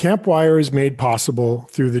CampWire is made possible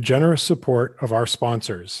through the generous support of our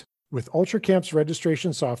sponsors. With UltraCamp's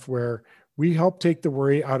registration software, we help take the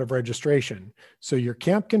worry out of registration so your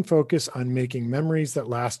camp can focus on making memories that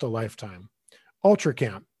last a lifetime.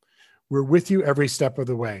 UltraCamp, we're with you every step of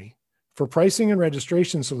the way. For pricing and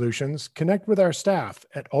registration solutions, connect with our staff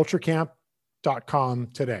at ultracamp.com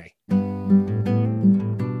today.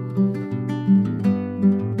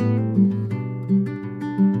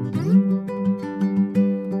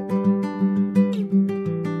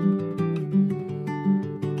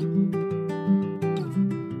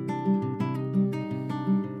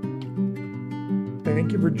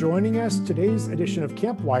 Thank you for joining us. Today's edition of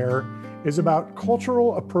CampWire is about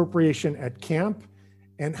cultural appropriation at camp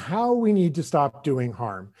and how we need to stop doing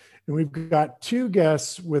harm. And we've got two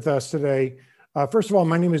guests with us today. First of all,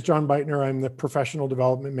 my name is John Beitner. I'm the Professional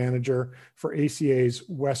Development Manager for ACA's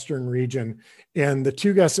Western Region. And the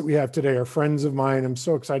two guests that we have today are friends of mine. I'm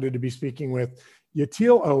so excited to be speaking with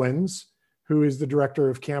Yatil Owens, who is the Director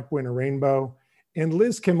of Camp Win a Rainbow, and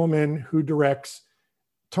Liz Kimmelman, who directs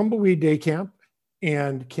Tumbleweed Day Camp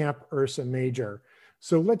and Camp Ursa Major.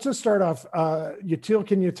 So let's just start off. Yatil,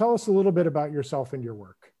 can you tell us a little bit about yourself and your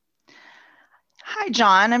work? Hi,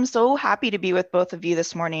 John. I'm so happy to be with both of you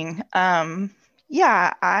this morning. I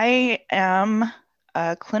am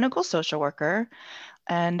a clinical social worker,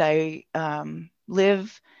 and I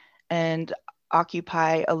live and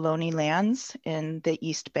occupy Ohlone lands in the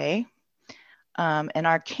East Bay. And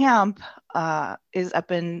our camp is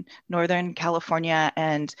up in Northern California,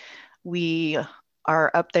 and we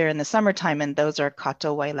are up there in the summertime, and those are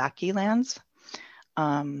Kato Wailaki lands.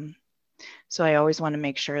 So I always want to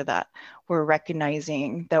make sure that we're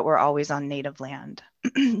recognizing that we're always on native land.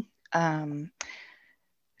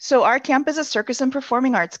 So our camp is a circus and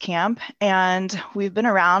performing arts camp, and we've been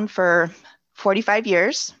around for 45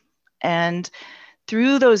 years. And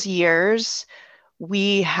through those years,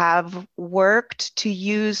 we have worked to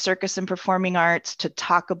use circus and performing arts to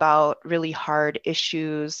talk about really hard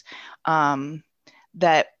issues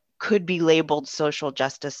that could be labeled social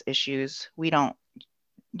justice issues. We don't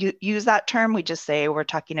use that term. We just say we're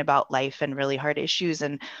talking about life and really hard issues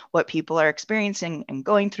and what people are experiencing and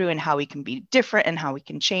going through and how we can be different and how we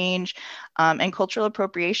can change. And cultural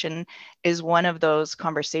appropriation is one of those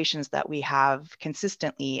conversations that we have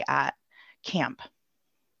consistently at camp.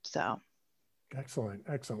 So. Excellent.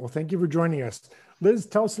 Well, thank you for joining us. Liz,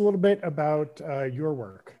 tell us a little bit about your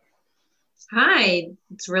work. Hi,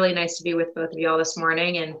 it's really nice to be with both of y'all this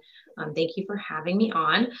morning, and thank you for having me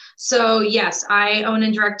on. So yes, I own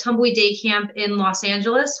and direct Tumbleweed Day Camp in Los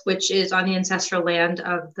Angeles, which is on the ancestral land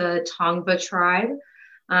of the Tongva tribe.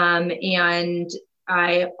 And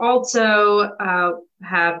I also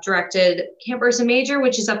have directed Camp Ursa Major,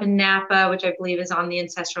 which is up in Napa, which I believe is on the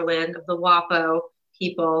ancestral land of the Wapo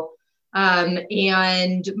people.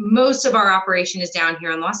 And most of our operation is down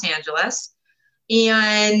here in Los Angeles.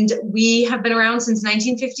 And we have been around since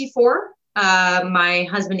 1954. My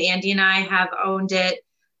husband, Andy, and I have owned it.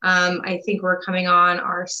 I think we're coming on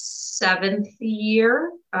our 7th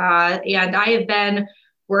year. And I have been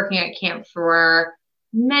working at camp for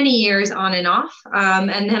many years on and off.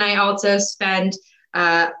 And then I also spend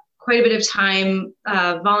quite a bit of time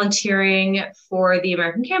volunteering for the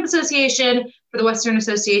American Camp Association, for the Western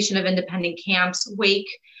Association of Independent Camps, WAKE,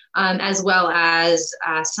 as well as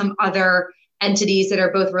some other entities that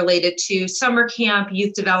are both related to summer camp,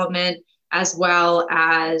 youth development, as well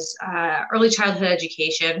as early childhood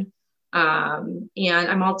education. And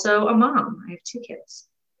I'm also a mom. I have 2 kids.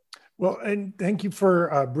 Well, and thank you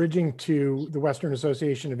for bridging to the Western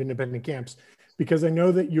Association of Independent Camps, because I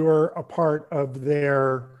know that you're a part of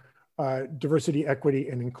their diversity, equity,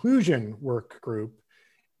 and inclusion work group.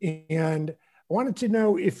 And I wanted to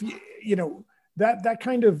know if, that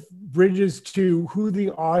kind of bridges to who the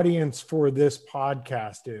audience for this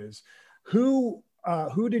podcast is. Who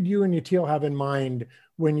did you and Yatil have in mind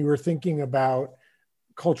when you were thinking about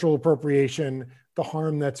cultural appropriation, the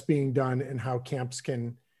harm that's being done, and how camps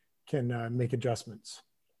can make adjustments?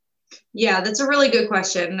 Yeah, that's a really good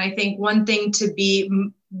question. And I think one thing to be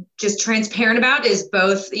just transparent about is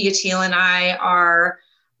both Yatil and I are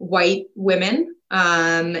white women.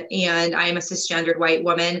 And I am a cisgendered white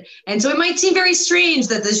woman. And so it might seem very strange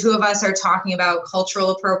that the two of us are talking about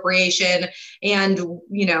cultural appropriation and,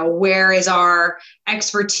 where is our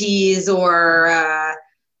expertise or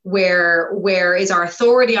where is our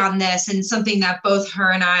authority on this, and something that both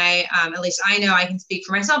her and I, at least I know I can speak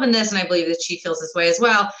for myself in this, and I believe that she feels this way as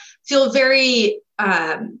well, feel very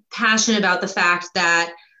passionate about the fact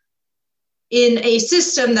that in a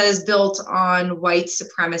system that is built on white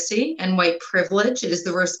supremacy and white privilege, it is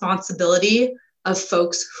the responsibility of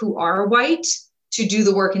folks who are white to do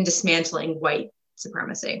the work in dismantling white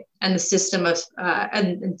supremacy and the system of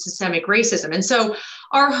and systemic racism. And so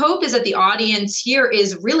our hope is that the audience here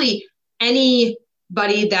is really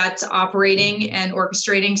anybody that's operating and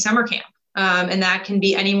orchestrating summer camp. And that can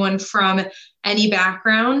be anyone from any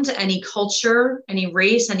background, any culture, any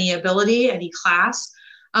race, any ability, any class.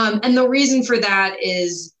 And the reason for that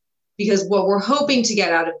is because what we're hoping to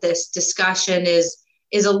get out of this discussion is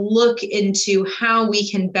a look into how we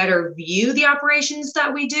can better view the operations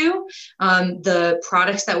that we do, the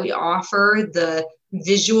products that we offer, the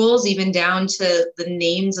visuals, even down to the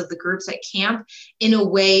names of the groups at camp, in a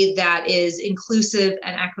way that is inclusive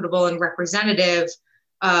and equitable and representative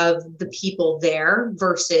of the people there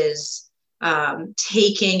versus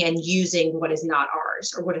taking and using what is not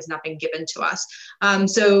ours or what has not been given to us.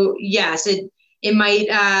 So yes, it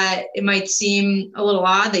might seem a little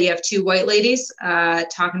odd that you have two white ladies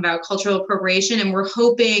talking about cultural appropriation, and we're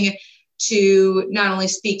hoping to not only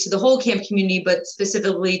speak to the whole camp community, but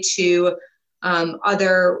specifically to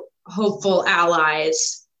other hopeful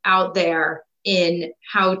allies out there in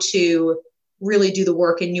how to really do the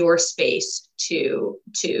work in your space to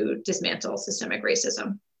dismantle systemic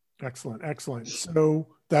racism. Excellent. So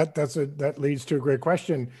that leads to a great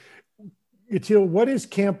question. Yatil, what is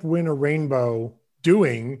Camp Win a Rainbow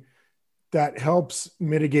doing that helps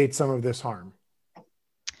mitigate some of this harm?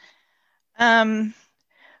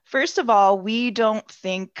 First of all, we don't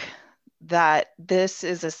think that this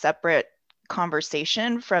is a separate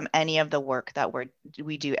conversation from any of the work that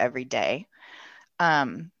we do every day.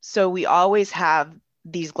 So we always have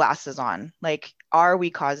these glasses on, like, are we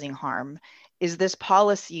causing harm? Is this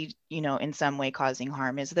policy, in some way causing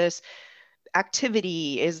harm? Is this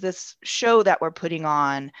activity, is this show that we're putting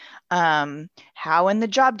on, how in the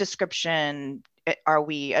job description are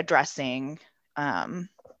we addressing, causing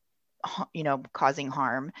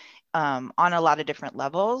harm on a lot of different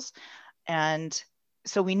levels? And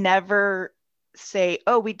so we never say,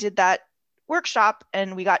 oh, we did that workshop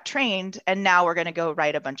and we got trained and now we're going to go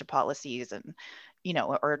write a bunch of policies and,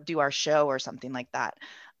 or do our show or something like that.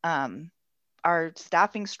 Our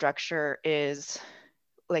staffing structure is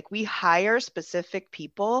like, we hire specific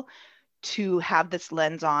people to have this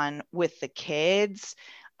lens on with the kids,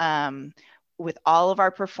 with all of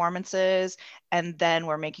our performances. And then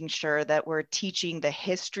we're making sure that we're teaching the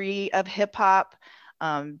history of hip hop,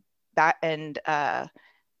 and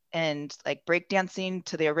like breakdancing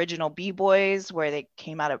to the original B-Boys, where they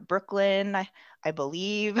came out of Brooklyn, I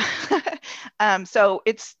believe. So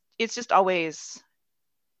it's just always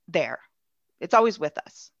there. It's always with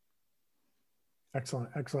us.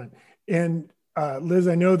 Excellent. And Liz,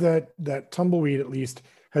 I know that Tumbleweed at least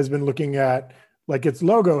has been looking at, like, its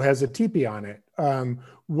logo has a teepee on it.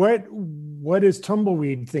 What is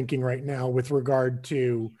Tumbleweed thinking right now with regard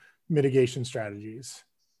to mitigation strategies?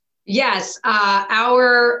 Yes,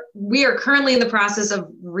 we are currently in the process of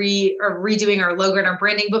redoing our logo and our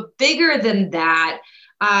branding, but bigger than that,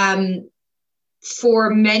 for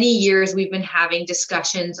many years, we've been having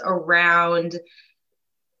discussions around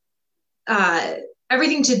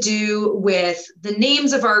everything to do with the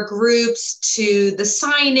names of our groups, to the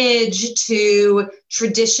signage, to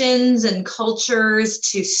traditions and cultures,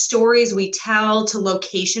 to stories we tell, to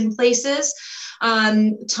location places.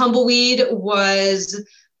 Tumbleweed was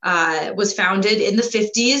founded in the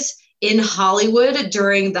 50s in Hollywood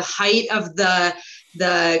during the height of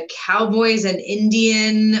the cowboys and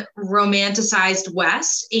Indian romanticized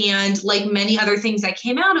West. And like many other things that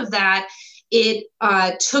came out of that, it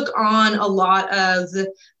took on a lot of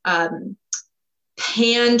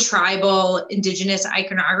pan-tribal indigenous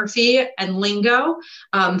iconography and lingo,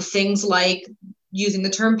 things like using the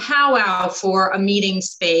term powwow for a meeting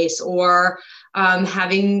space, or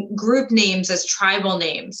having group names as tribal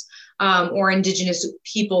names, or indigenous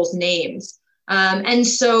people's names. And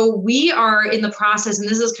so we are in the process, and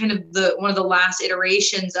this is kind of one of the last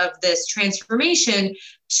iterations of this transformation,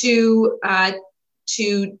 to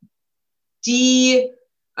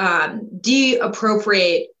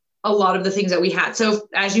de-appropriate a lot of the things that we had. So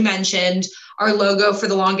as you mentioned, our logo for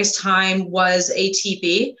the longest time was a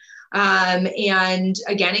teepee. And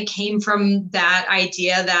again, it came from that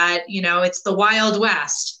idea that, it's the Wild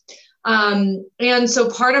West. And so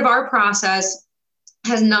part of our process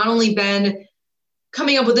has not only been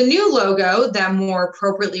coming up with a new logo that more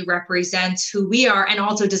appropriately represents who we are, and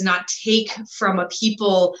also does not take from a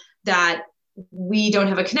people that we don't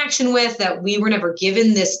have a connection with, that we were never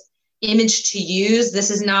given this image to use. This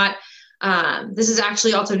is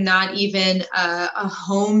actually also not even a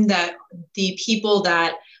home that the people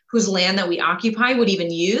whose land that we occupy would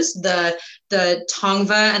even use. The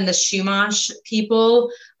Tongva and the Chumash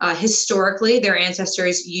people, historically, their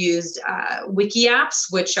ancestors used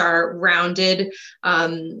wikiaps, which are rounded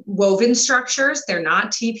woven structures. They're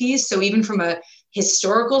not teepees. So even from a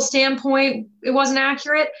historical standpoint, it wasn't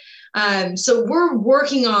accurate. So we're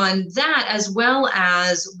working on that, as well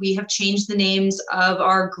as we have changed the names of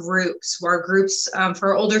our groups. Our groups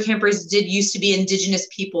for older campers did used to be Indigenous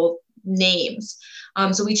people names.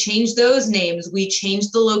 So we changed those names. We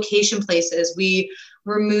changed the location places. We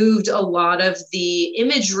removed a lot of the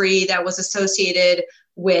imagery that was associated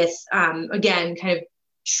with, again, kind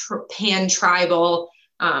of pan-tribal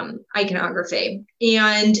iconography.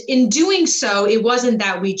 And in doing so, it wasn't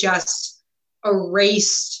that we just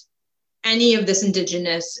erased any of this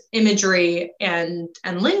Indigenous imagery and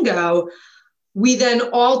lingo. We then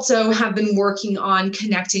also have been working on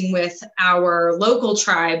connecting with our local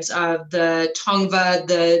tribes of the Tongva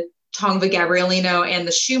Gabrielino, and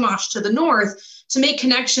the Chumash to the north, to make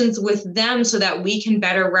connections with them so that we can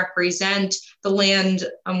better represent the land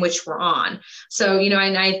on which we're on. So,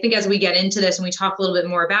 and I think as we get into this and we talk a little bit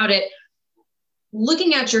more about it,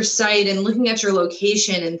 looking at your site and looking at your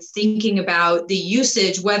location and thinking about the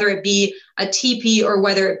usage, whether it be a teepee or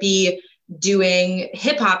whether it be doing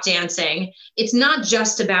hip hop dancing, it's not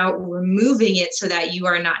just about removing it so that you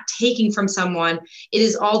are not taking from someone. It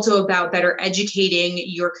is also about better educating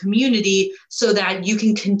your community so that you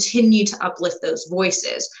can continue to uplift those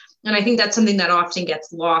voices. And I think that's something that often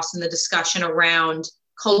gets lost in the discussion around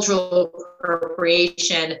cultural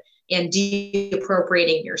appropriation and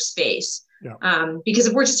de-appropriating your space. Yeah. Because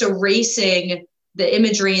if we're just erasing the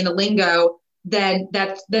imagery and the lingo, then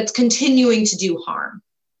that's continuing to do harm.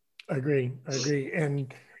 I agree.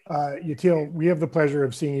 And Yatil, we have the pleasure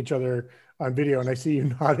of seeing each other on video, and I see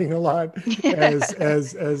you nodding a lot as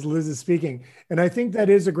Liz is speaking. And I think that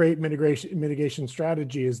is a great mitigation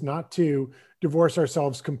strategy, is not to divorce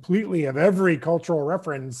ourselves completely of every cultural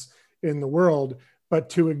reference in the world, but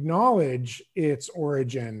to acknowledge its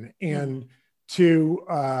origin and to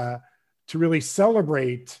really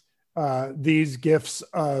celebrate these gifts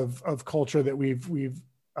of culture that we've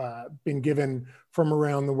been given from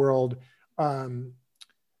around the world.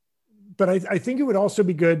 But I think it would also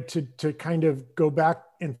be good to kind of go back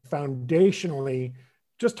and foundationally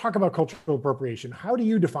just talk about cultural appropriation. How do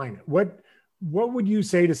you define it? What would you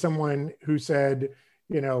say to someone who said,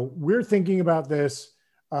 we're thinking about this,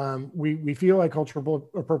 we feel like cultural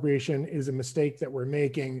appropriation is a mistake that we're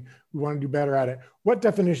making, we want to do better at it? What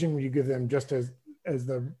definition would you give them just as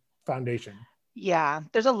the foundation? Yeah,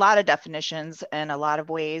 there's a lot of definitions and a lot of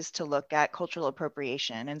ways to look at cultural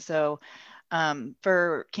appropriation. And so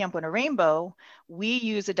for Camp Winter Rainbow, we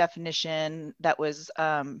use a definition that was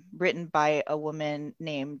written by a woman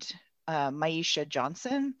named Maisha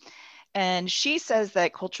Johnson. And she says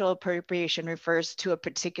that cultural appropriation refers to a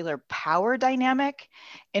particular power dynamic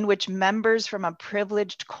in which members from a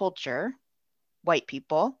privileged culture, white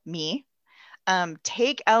people, me,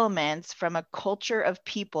 take elements from a culture of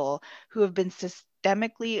people who have been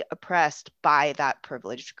systemically oppressed by that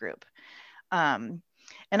privileged group.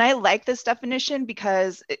 And I like this definition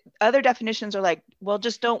because other definitions are like, well,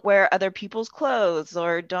 just don't wear other people's clothes,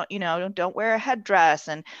 or don't wear a headdress.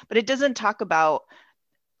 But it doesn't talk about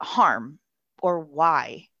harm or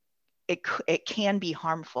why it can be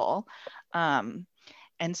harmful. And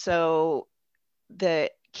so the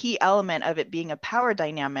key element of it being a power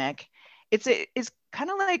dynamic, it's kind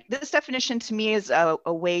of like, this definition to me is a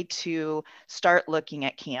way to start looking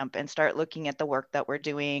at camp and start looking at the work that we're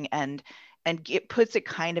doing, and it puts it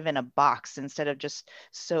kind of in a box instead of just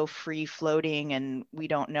so free floating and we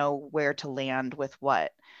don't know where to land with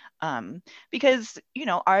what. Because,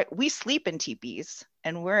 we sleep in teepees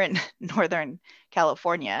and we're in Northern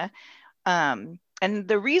California. And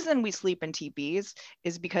the reason we sleep in teepees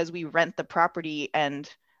is because we rent the property, and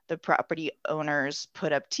the property owners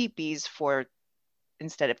put up teepees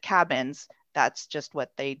instead of cabins. That's just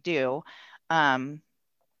what they do. And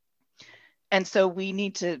so we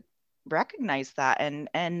need to recognize that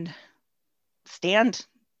and stand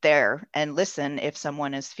there and listen if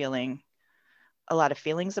someone is feeling a lot of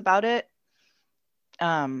feelings about it.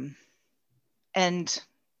 And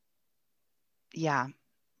yeah,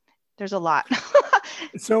 there's a lot.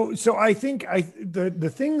 So I think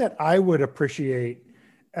the thing that I would appreciate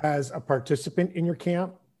as a participant in your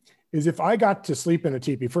camp is if I got to sleep in a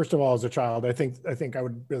teepee. First of all, as a child, I think I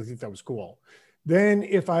would really think that was cool. Then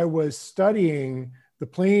if I was studying the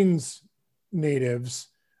Plains natives,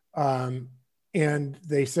 and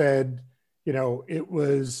they said, it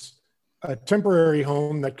was a temporary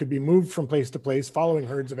home that could be moved from place to place following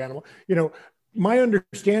herds of animals, my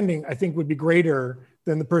understanding, I think, would be greater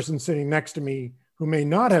than the person sitting next to me who may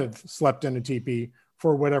not have slept in a teepee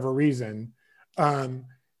for whatever reason.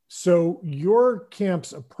 So your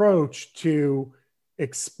camp's approach to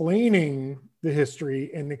explaining the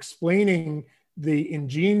history and explaining the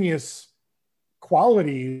ingenious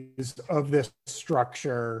qualities of this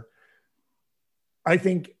structure, I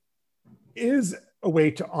think, is a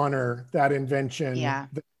way to honor that invention. Yeah.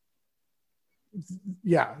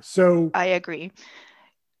 Yeah. So I agree.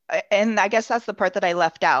 And I guess that's the part that I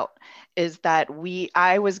left out, is that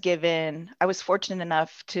I was fortunate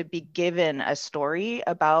enough to be given a story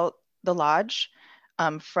about the lodge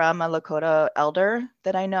from a Lakota elder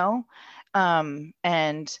that I know.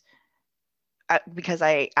 Because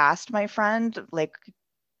I asked my friend, like,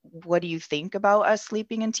 what do you think about us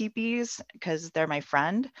sleeping in teepees? Because they're my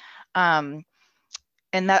friend. And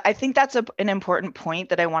that, I think that's an important point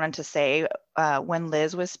that I wanted to say when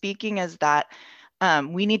Liz was speaking, is that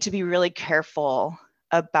we need to be really careful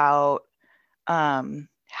about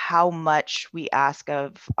how much we ask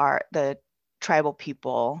of the tribal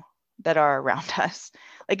people that are around us.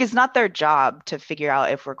 Like, it's not their job to figure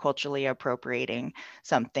out if we're culturally appropriating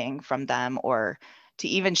something from them or to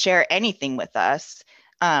even share anything with us.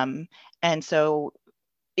 And so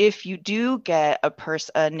if you do get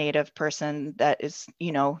a native person that is,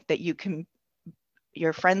 that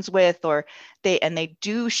you're friends with, or they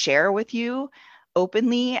do share with you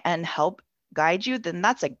openly and help guide you, then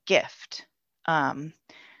that's a gift.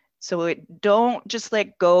 So don't just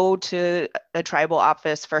like go to a tribal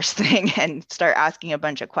office first thing and start asking a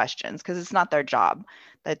bunch of questions, because it's not their job.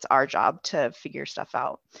 That's our job to figure stuff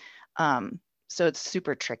out. So it's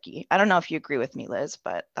super tricky. I don't know if you agree with me, Liz,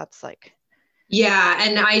 but that's like. Yeah.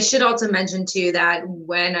 And I should also mention too, that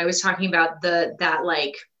when I was talking about that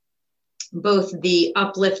like both the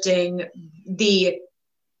uplifting, the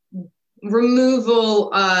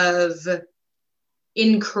removal of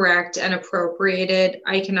incorrect and appropriated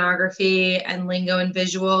iconography and lingo and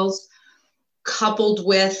visuals, coupled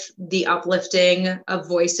with the uplifting of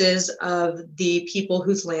voices of the people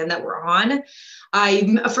whose land that we're on. I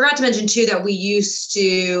forgot to mention too that we used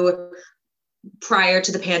to, prior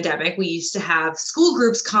to the pandemic, we used to have school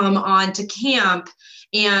groups come on to camp,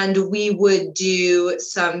 and we would do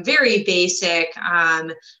some very basic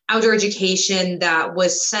outdoor education that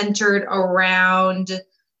was centered around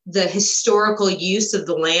the historical use of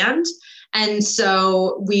the land. And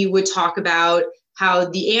so we would talk about how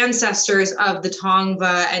the ancestors of the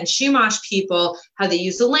Tongva and Chumash people, how they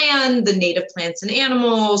use the land, the native plants and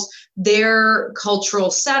animals, their cultural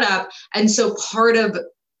setup. And so part of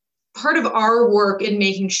our work in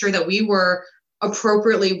making sure that we were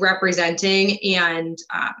appropriately representing and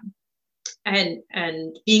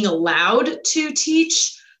being allowed to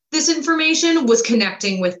teach this information was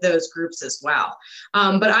connecting with those groups as well.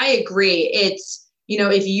 But I agree. It's,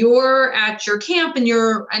 if you're at your camp and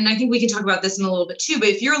I think we can talk about this in a little bit too, but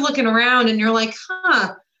if you're looking around and you're like,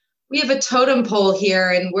 we have a totem pole here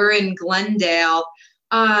and we're in Glendale,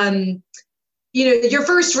 your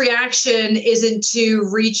first reaction isn't to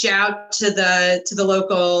reach out to the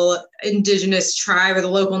local indigenous tribe or the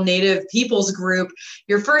local native peoples group.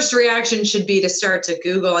 Your first reaction should be to start to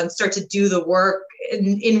Google and start to do the work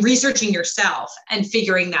in researching yourself and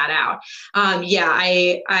figuring that out.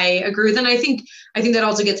 I agree with that. And I think that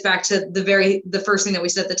also gets back to the first thing that we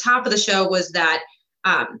said at the top of the show, was that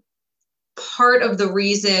part of the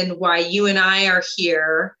reason why you and I are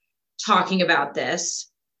here talking about this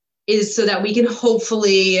is so that we can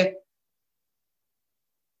hopefully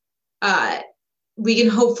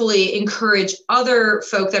encourage other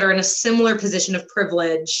folk that are in a similar position of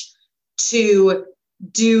privilege to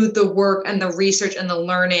do the work and the research and the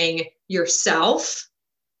learning yourself.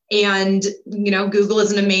 And, Google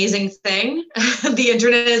is an amazing thing. The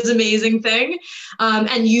internet is an amazing thing.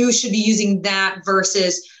 And you should be using that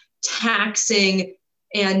versus taxing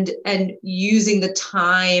and using the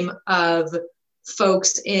time of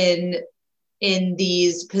folks in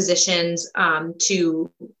these positions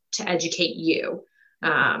to educate you.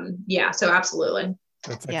 So absolutely.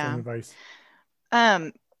 That's excellent advice.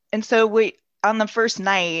 And so on the first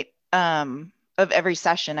night of every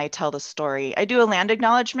session, I tell the story. I do a land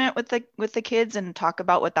acknowledgement with the kids and talk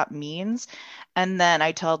about what that means. And then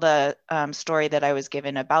I tell the story that I was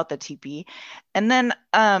given about the teepee. And then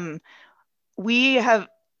we have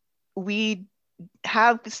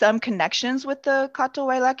some connections with the Kato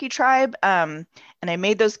Wailaki tribe. And I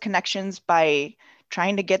made those connections by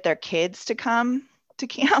trying to get their kids to come to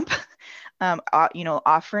camp,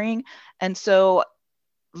 offering. And so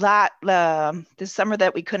this summer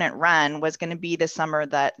that we couldn't run was going to be the summer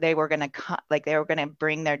that they were going to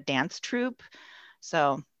bring their dance troupe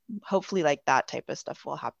So hopefully like that type of stuff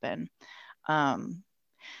will happen. And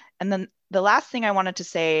then the last thing I wanted to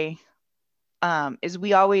say is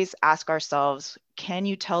we always ask ourselves, can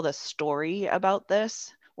you tell the story about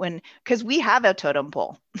this? Because we have a totem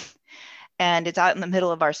pole and it's out in the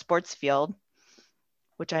middle of our sports field,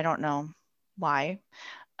 which I don't know why,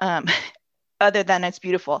 other than it's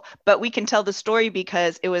beautiful. But we can tell the story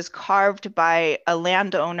because it was carved by a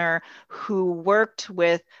landowner who worked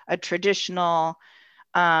with a traditional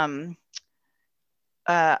Alaskan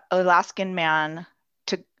man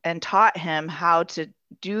and taught him how to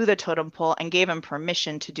do the totem pole and gave him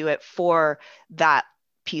permission to do it for that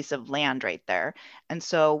piece of land right there. And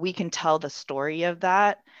so we can tell the story of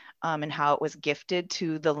that and how it was gifted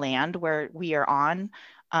to the land where we are on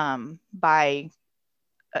by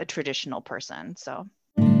a traditional person. So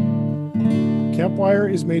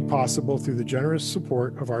Campwire is made possible through the generous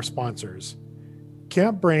support of our sponsors.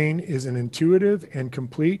 Camp Brain is an intuitive and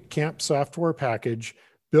complete camp software package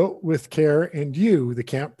built with care and you, the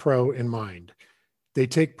camp pro, in mind. They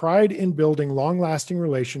take pride in building long-lasting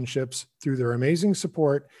relationships through their amazing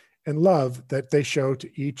support and love that they show to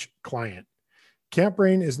each client. Camp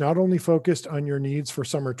Brain is not only focused on your needs for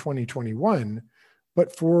summer 2021,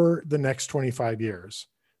 but for the next 25 years.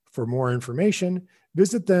 For more information,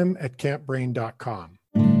 visit them at campbrain.com.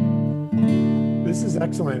 This is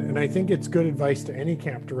excellent. And I think it's good advice to any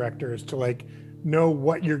camp director is to like know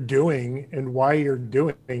what you're doing and why you're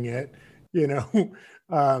doing it. You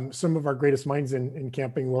know, some of our greatest minds in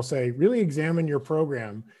camping will say, really examine your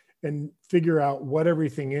program and figure out what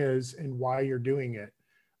everything is and why you're doing it.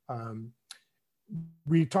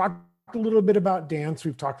 We talked a little bit about dance.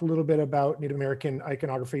 We've talked a little bit about Native American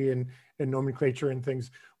iconography and nomenclature and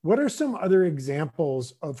things. What are some other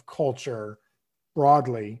examples of culture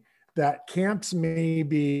broadly that camps may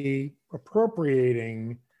be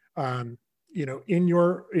appropriating, you know, in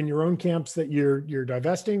your own camps that you're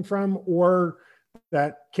divesting from, or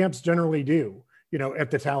that camps generally do, you know,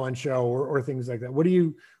 at the talent show or things like that?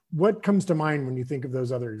 What comes to mind when you think of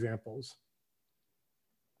those other examples?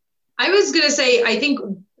 I was going to say, I think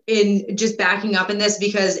in just backing up in this,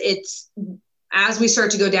 because it's, as we start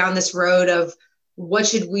to go down this road of what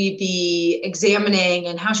should we be examining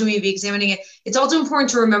and how should we be examining it, it's also important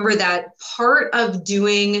to remember that part of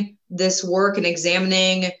doing this work and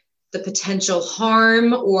examining the potential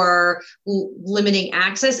harm or limiting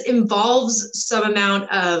access involves some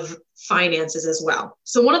amount of finances as well.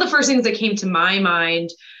 So one of the first things that came to my mind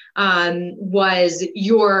was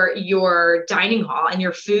your dining hall and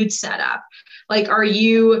your food setup. Like, are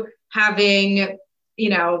you having, you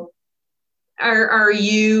know, are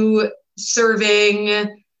you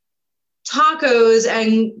serving tacos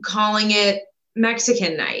and calling it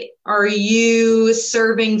Mexican night? Are you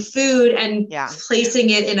serving food and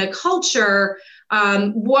placing it in a culture,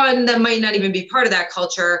 one that might not even be part of that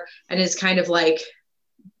culture and is kind of like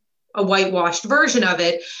a whitewashed version of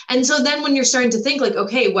it? And so then when you're starting to think like,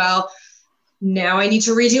 okay, well, now I need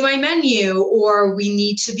to redo my menu, or we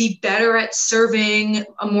need to be better at serving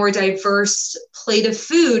a more diverse plate of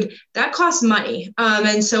food, that costs money.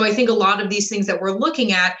 And so I think a lot of these things that we're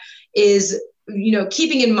looking at is, you know,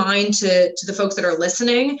 keeping in mind to the folks that are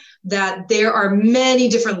listening that there are many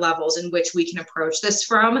different levels in which we can approach this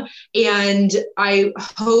from. And I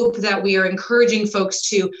hope that we are encouraging folks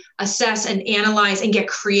to assess and analyze and get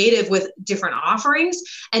creative with different offerings,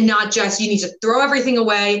 and not just you need to throw everything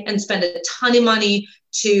away and spend a ton of money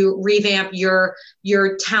to revamp your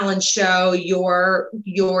talent show, your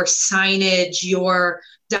signage, your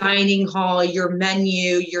dining hall, your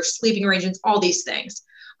menu, your sleeping arrangements, all these things.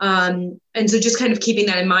 And so just kind of keeping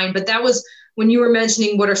that in mind. But that was when you were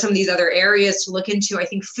mentioning what are some of these other areas to look into. I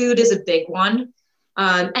think food is a big one.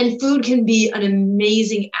 And food can be an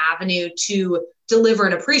amazing avenue to deliver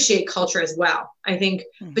and appreciate culture as well. I think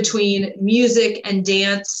between music and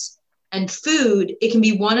dance and food, it can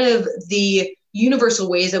be one of the universal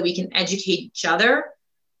ways that we can educate each other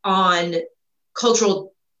on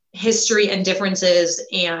cultural history and differences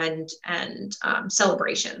and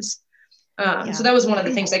celebrations. So that was one of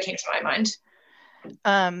the things that came to my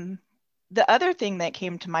mind. The other thing that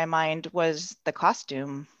came to my mind was the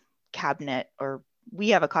costume cabinet, or we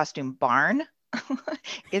have a costume barn.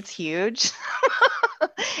 It's huge.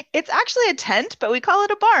 It's actually a tent, but we call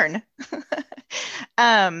it a barn.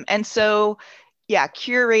 And so, yeah,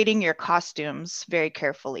 curating your costumes very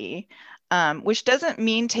carefully, which doesn't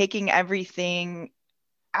mean taking everything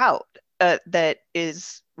out that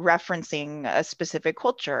is referencing a specific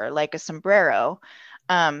culture, like a sombrero.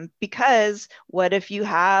 Because what if you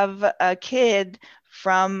have a kid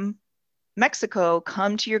from Mexico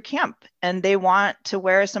come to your camp and they want to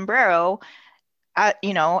wear a sombrero?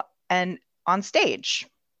 and on stage.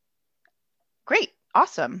 Great.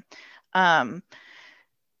 Awesome.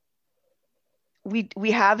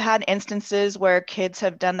 We have had instances where kids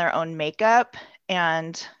have done their own makeup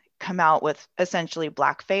and come out with essentially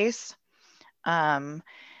blackface.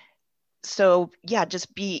 So yeah,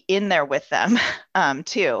 just be in there with them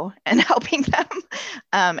too, and helping them.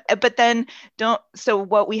 But then so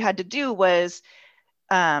what we had to do was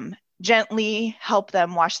gently help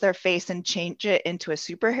them wash their face and change it into a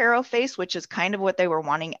superhero face, which is kind of what they were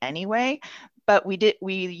wanting anyway. But we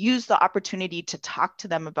used the opportunity to talk to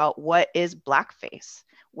them about what is blackface,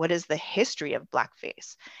 what is the history of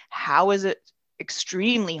blackface, how is it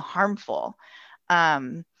extremely harmful,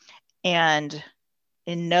 and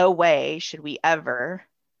in no way should we ever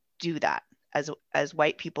do that as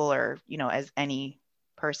white people, or as any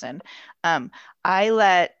person.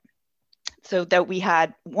 So that we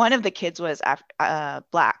had one of the kids was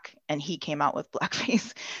black, and he came out with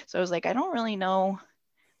blackface. So I was like, I don't really know.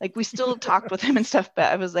 Like, we still talked with him and stuff,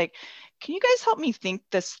 but I was like, can you guys help me think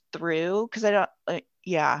this through? Because I don't,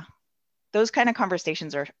 those kind of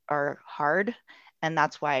conversations are hard. And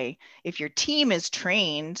that's why if your team is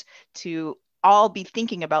trained to all be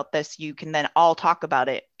thinking about this, you can then all talk about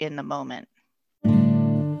it in the moment.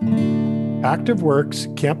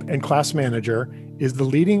 ActiveWorks Camp and Class Manager is the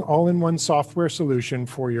leading all-in-one software solution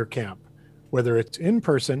for your camp, whether it's in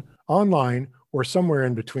person, online, or somewhere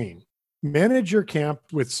in between. Manage your camp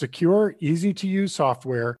with secure, easy-to-use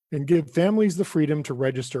software and give families the freedom to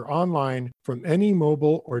register online from any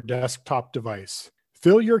mobile or desktop device.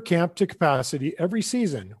 Fill your camp to capacity every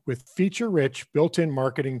season with feature-rich built-in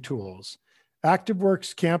marketing tools.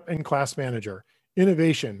 ActiveWorks Camp and Class Manager,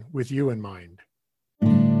 innovation with you in mind.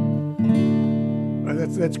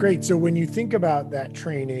 That's great. So when you think about that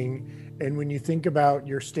training, and when you think about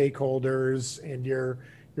your stakeholders and your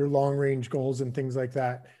long-range goals and things like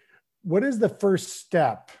that, what is the first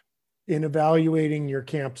step in evaluating your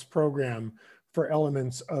camp's program for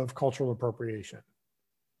elements of cultural appropriation?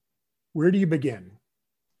 Where do you begin?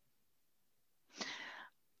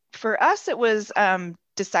 For us, it was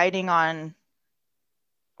deciding on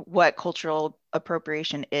what cultural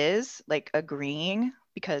appropriation is, like agreeing,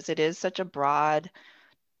 because it is such a broad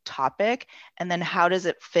topic. And then how does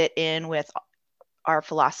it fit in with our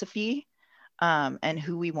philosophy and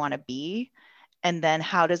who we want to be? And then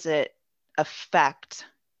how does it affect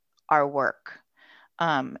our work?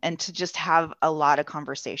 And to just have a lot of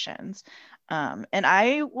conversations. And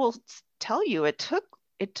I will tell you, it took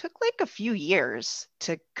like a few years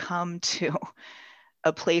to come to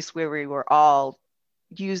a place where we were all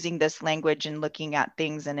using this language and looking at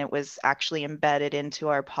things, and it was actually embedded into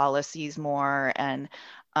our policies more. And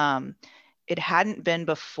it hadn't been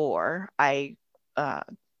before I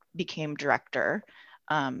became director.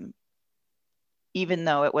 Even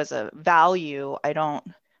though it was a value, I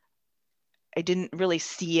didn't really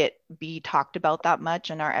see it be talked about that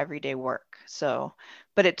much in our everyday work. So,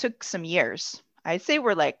 but it took some years. I'd say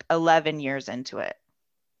we're like 11 years into it.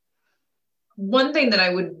 One thing that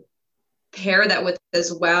I would pair that with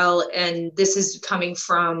as well, and this is coming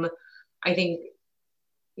from, I think,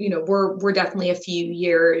 we're definitely a few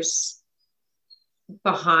years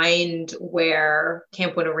behind where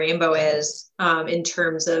Camp Win a Rainbow is in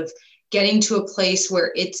terms of getting to a place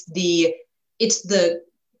where it's the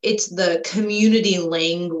community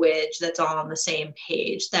language that's all on the same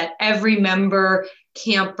page, that every member,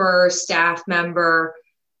 camper, staff member,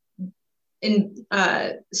 and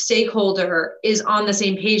stakeholder is on the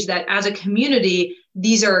same page, that as a community,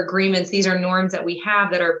 these are agreements, these are norms that we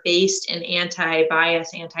have that are based in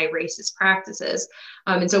anti-bias, anti-racist practices.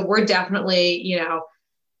 And so we're definitely,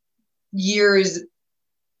 years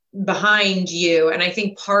behind you. And I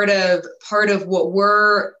think part of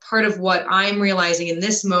what I'm realizing in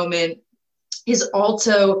this moment is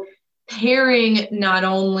also pairing not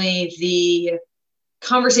only the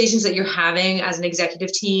conversations that you're having as an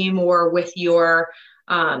executive team or with your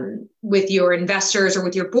investors or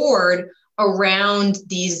with your board around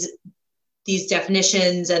these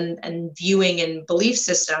definitions and viewing and belief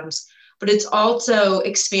systems, but it's also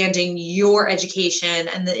expanding your education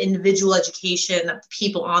and the individual education of the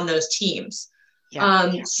people on those teams.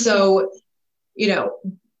 Yeah. So,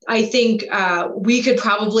 I think we could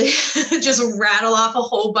probably just rattle off a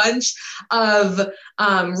whole bunch of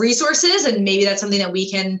resources, and maybe that's something that we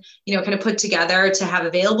can, kind of put together to have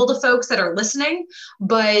available to folks that are listening.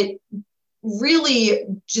 But really,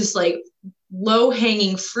 just like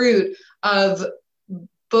low-hanging fruit of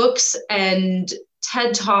books and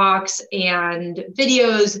TED Talks and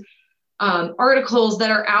videos, articles that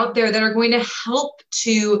are out there that are going to help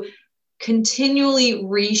to continually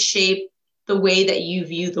reshape the way that you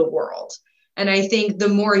view the world. And I think the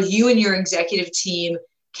more you and your executive team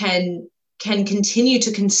can continue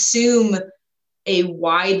to consume a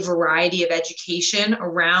wide variety of education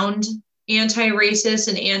around anti-racist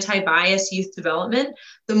and anti-bias youth development,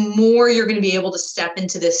 the more you're going to be able to step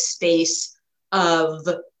into this space of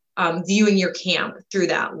viewing your camp through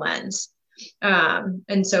that lens.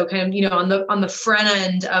 And so kind of, you know, on the front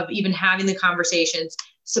end of even having the conversations,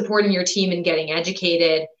 supporting your team and getting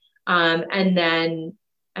educated, and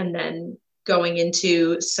then going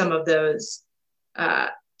into some of those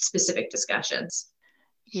specific discussions.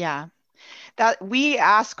 Yeah, that we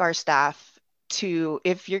ask our staff to,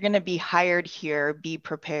 if you're going to be hired here, be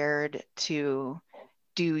prepared to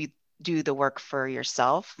do the work for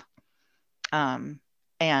yourself,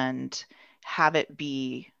 and have it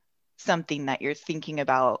be something that you're thinking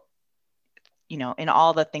about, you know, in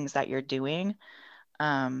all the things that you're doing.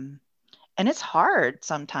 And it's hard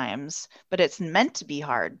sometimes, but it's meant to be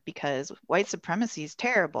hard because white supremacy is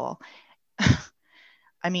terrible.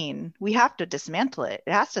 I mean, we have to dismantle it.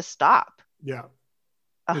 It has to stop. Yeah.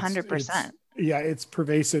 100%. Yeah, it's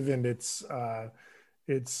pervasive, and it's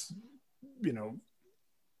you know,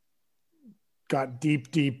 got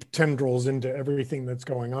deep tendrils into everything that's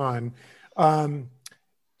going on.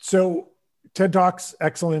 So TED Talks,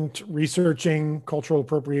 excellent. Researching cultural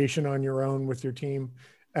appropriation on your own with your team,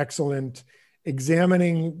 excellent.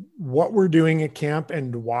 Examining what we're doing at camp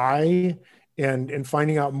and why, and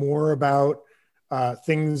finding out more about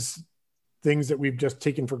things that we've just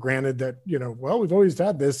taken for granted, that, you know, well, we've always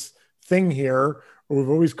had this thing here, or we've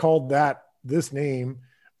always called that this name.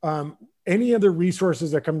 Any other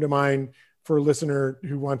resources that come to mind for a listener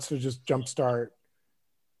who wants to just jumpstart?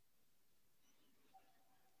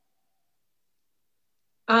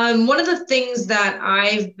 One of the things that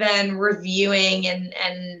I've been reviewing and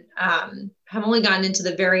have only gotten into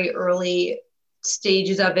the very early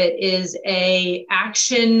stages of it is a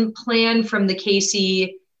action plan from the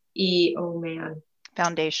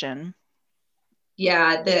Foundation.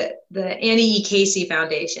 Yeah, the Annie E. Casey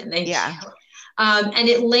Foundation. Thank you. And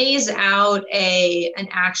it lays out an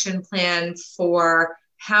action plan for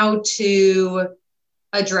how to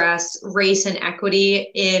address race and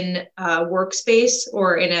equity in a workspace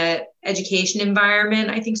or in an education environment,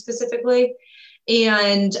 I think specifically.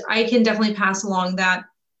 And I can definitely pass along that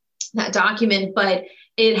document, but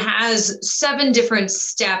it has 7 different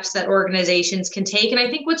steps that organizations can take. And I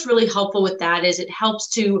think what's really helpful with that is it helps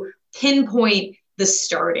to pinpoint the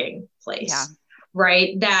starting place,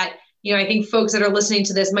 right? That, you know, I think folks that are listening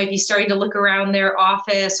to this might be starting to look around their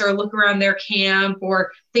office or look around their camp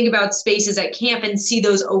or think about spaces at camp and see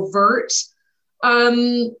those overt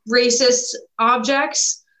racist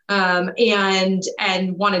objects, and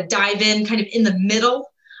want to dive in kind of in the middle.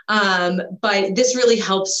 But this really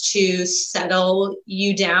helps to settle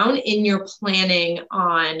you down in your planning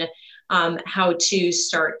on how to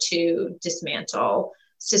start to dismantle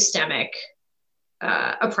systemic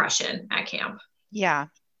oppression at camp.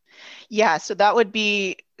 Yeah, so that would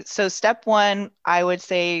be, so step 1, I would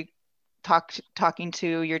say talking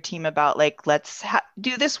to your team about, like, let's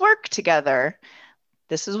do this work together.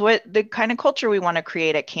 This is what the kind of culture we want to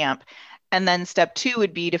create at camp. And then step 2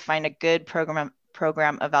 would be to find a good program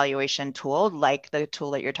evaluation tool, like the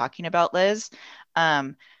tool that you're talking about, Liz.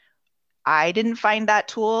 I didn't find that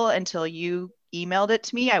tool until you emailed it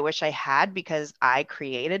to me. I wish I had, because I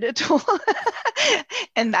created a tool.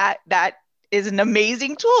 And that is an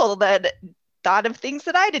amazing tool that thought of things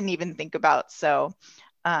that I didn't even think about. So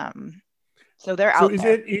they're out there. So is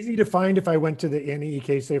it easy to find if I went to the Annie E.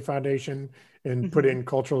 Casey Foundation and put in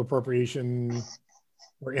cultural appropriation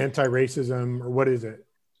or anti-racism, or what is it?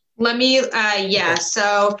 Let me, okay.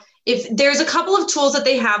 So if there's a couple of tools that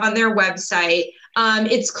they have on their website,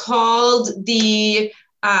 it's called the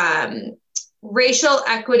Racial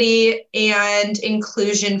Equity and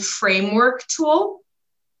Inclusion Framework tool.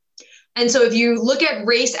 And so if you look at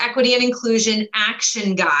Race, Equity, and Inclusion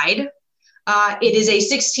Action Guide, it is a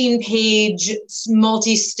 16-page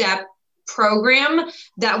multi-step program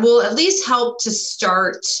that will at least help to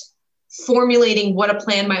start formulating what a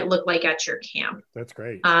plan might look like at your camp. That's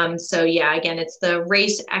great. So yeah, again, it's the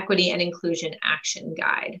Race, Equity, and Inclusion Action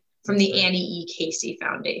Guide from the Annie E. Casey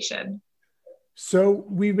Foundation. So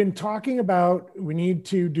we've been talking about, we need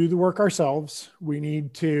to do the work ourselves. We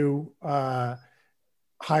need to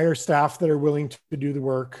hire staff that are willing to do the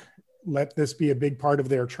work. Let this be a big part of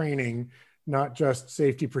their training, not just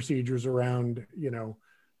safety procedures around, you know,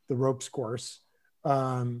 the ropes course.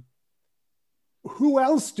 Who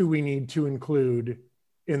else do we need to include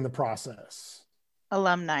in the process?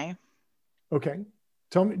 Alumni. Okay.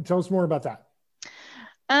 Tell us more about that.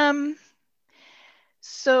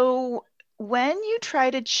 So when you try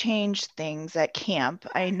to change things at camp,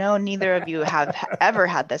 I know neither of you have ever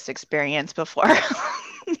had this experience before,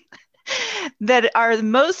 that are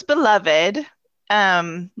most beloved,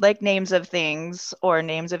 like names of things or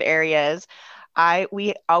names of areas.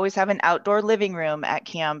 We always have an outdoor living room at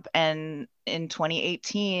camp, and in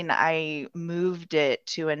 2018 I moved it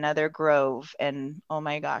to another grove, and oh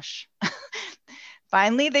my gosh.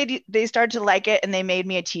 Finally, they started to like it, and they made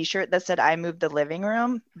me a T-shirt that said "I moved the living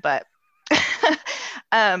room." But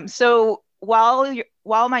so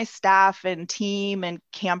while my staff and team and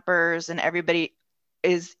campers and everybody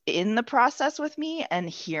is in the process with me and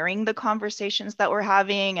hearing the conversations that we're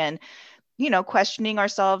having and questioning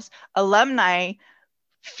ourselves, alumni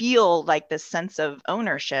feel like this sense of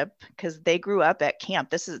ownership because they grew up at camp.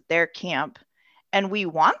 This is their camp. And we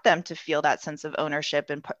want them to feel that sense of ownership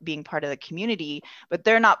and being part of the community, but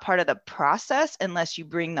they're not part of the process unless you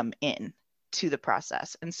bring them in to the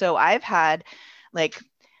process. And so I've had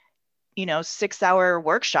 6-hour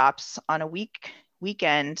workshops on a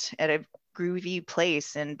weekend at a groovy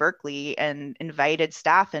place in Berkeley, and invited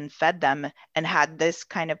staff and fed them and had this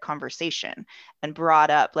kind of conversation and brought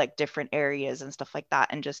up like different areas and stuff like that.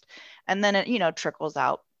 And then it, trickles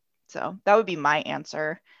out. So that would be my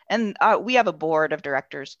answer. And we have a board of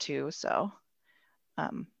directors too. So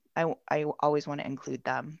I always want to include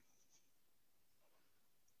them.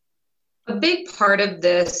 A big part of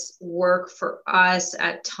this work for us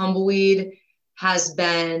at Tumbleweed has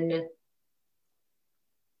been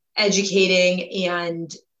educating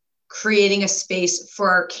and creating a space for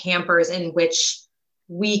our campers in which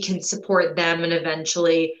we can support them and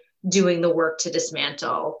eventually doing the work to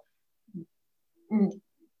dismantle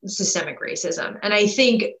systemic racism. And I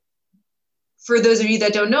think for those of you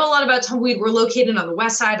that don't know a lot about Tumbleweed, we're located on the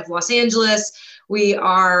west side of Los Angeles.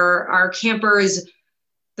 Our campers,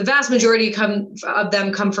 the vast majority of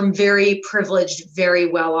them come from very privileged,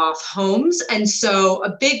 very well-off homes. And so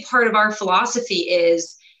a big part of our philosophy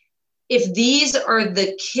is, if these are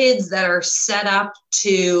the kids that are set up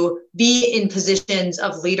to be in positions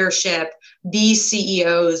of leadership, be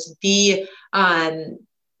CEOs, be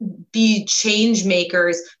change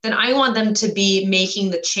makers, then I want them to be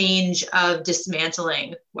making the change of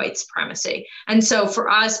dismantling white supremacy. And so for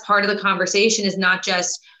us, part of the conversation is not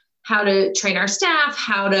just how to train our staff,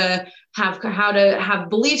 how to have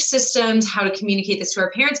belief systems, how to communicate this to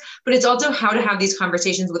our parents, but it's also how to have these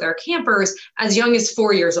conversations with our campers as young as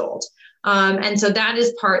 4 years old. And so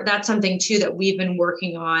that's something too that we've been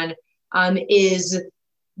working on, is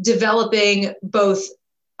developing both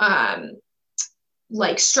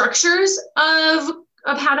like structures of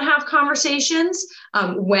how to have conversations,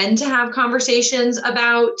 when to have conversations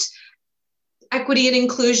about equity and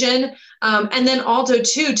inclusion, and then also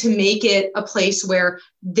too to make it a place where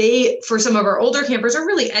for some of our older campers, or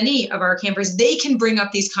really any of our campers, they can bring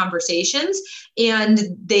up these conversations and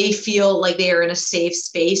they feel like they are in a safe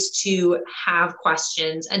space to have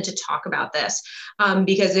questions and to talk about this.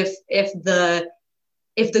 Because if the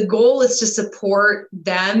goal is to support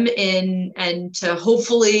them and to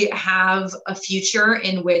hopefully have a future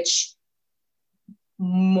in which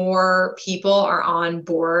more people are on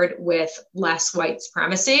board with less white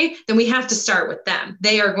supremacy, then we have to start with them.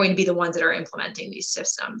 They are going to be the ones that are implementing these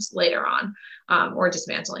systems later on, or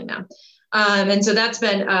dismantling them. And so that's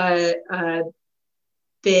been a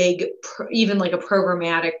big, even like a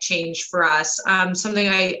programmatic change for us. Something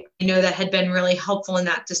I know that had been really helpful in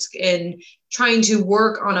trying to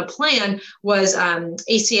work on a plan was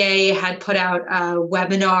ACA had put out a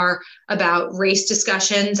webinar about race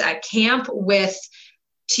discussions at camp with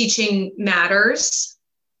Teaching Matters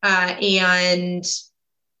and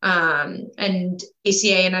ACA,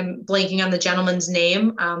 and I'm blanking on the gentleman's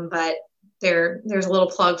name, but there's a little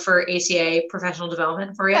plug for ACA professional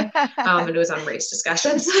development for you. And it was on race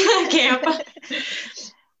discussions at camp.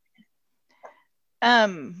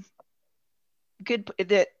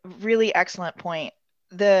 Really excellent point.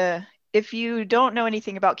 If you don't know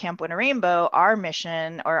anything about Camp Win a Rainbow, our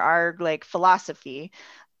mission or our philosophy,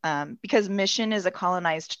 because mission is a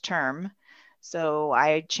colonized term, so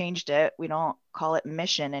I changed it. We don't call it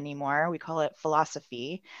mission anymore. We call it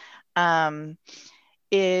philosophy.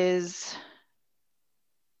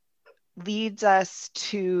 Leads us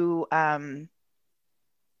to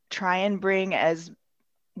try and bring as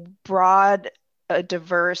broad,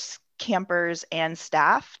 diverse campers and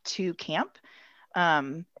staff to camp.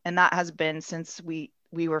 And that has been since we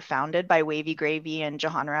were founded by Wavy Gravy and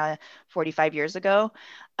Johanna 45 years ago.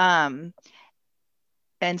 And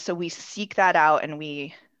so we seek that out, and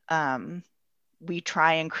we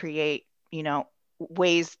try and create,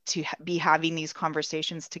 ways to be having these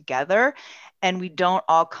conversations together, and we don't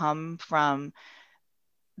all come from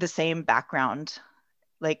the same background.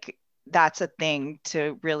 Like, that's a thing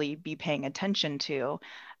to really be paying attention to.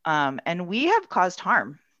 And we have caused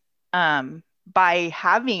harm by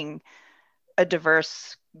having a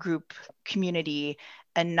diverse group community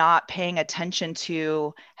and not paying attention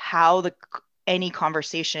to how any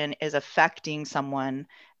conversation is affecting someone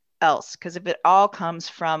else. Because if it all comes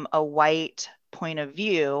from a white point of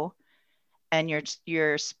view, and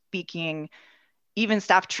you're speaking, even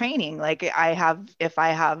staff training, like if I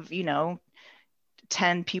have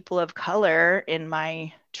 10 people of color in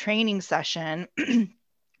my training session,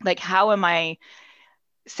 like how am I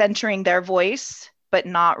centering their voice but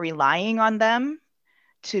not relying on them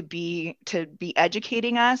to be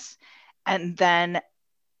educating us? And then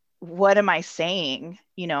what am I saying?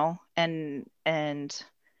 And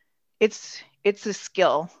it's a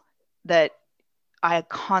skill that I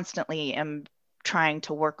constantly am trying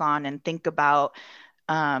to work on and think about,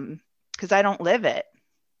 because I don't live it.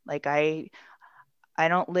 Like I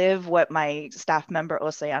don't live what my staff member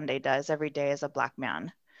Osayande does every day as a Black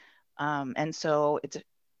man. And so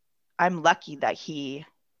I'm lucky that he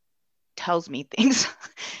tells me things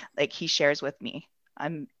like he shares with me.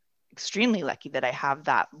 I'm extremely lucky that I have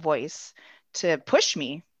that voice to push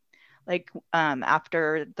me. Like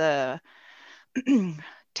after the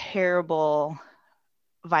terrible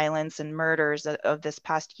violence and murders of this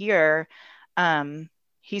past year,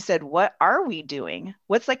 he said, what are we doing?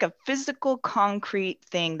 What's like a physical, concrete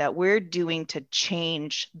thing that we're doing to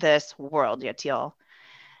change this world, Yatil?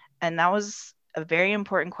 And that was a very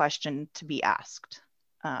important question to be asked.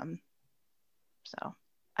 So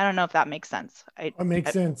I don't know if that makes sense. It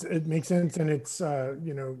makes sense. It makes sense. And it's,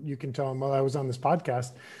 you can tell him, well, I was on this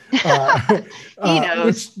podcast, he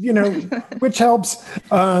knows. which helps.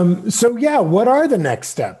 So yeah, what are the next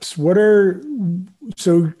steps?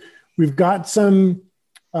 So we've got some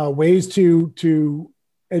ways to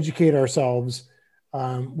educate ourselves.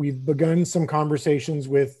 We've begun some conversations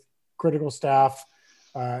with critical staff,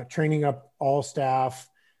 training up all staff,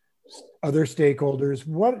 other stakeholders.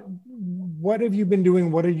 What have you been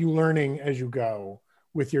doing? What are you learning as you go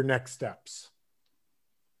with your next steps?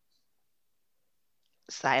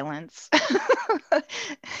 Silence. I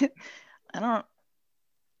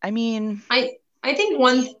think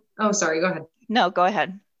oh, sorry, go ahead. No, go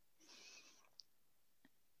ahead.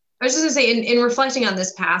 I was just gonna say, in reflecting on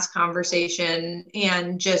this past conversation,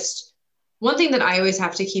 and just one thing that I always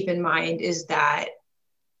have to keep in mind is that,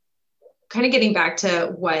 kind of getting back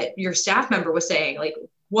to what your staff member was saying, like,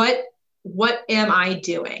 what am I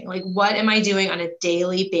doing? Like, what am I doing on a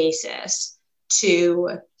daily basis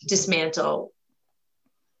to dismantle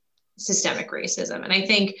systemic racism? And I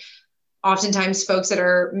think oftentimes folks that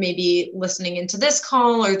are maybe listening into this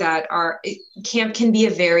call, or that camp can be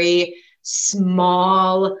a very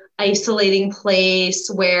small, isolating place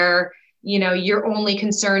where, you're only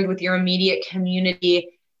concerned with your immediate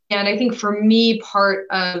community. And I think for me, part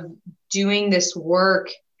of doing this work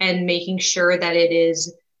and making sure that it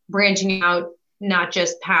is branching out, not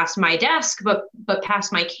just past my desk, but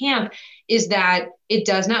past my camp, is that it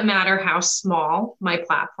does not matter how small my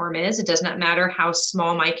platform is. It does not matter how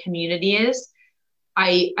small my community is.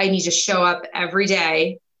 I need to show up every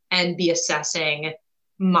day and be assessing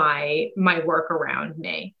my work around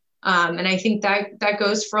me. And I think that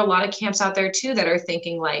goes for a lot of camps out there too, that are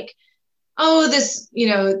thinking like, oh,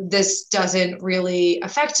 this doesn't really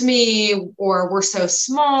affect me, or we're so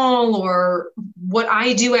small, or what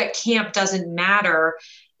I do at camp doesn't matter.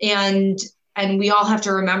 And we all have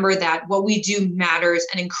to remember that what we do matters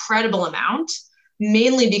an incredible amount,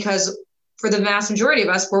 mainly because for the vast majority of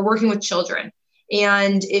us, we're working with children.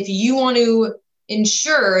 And if you want to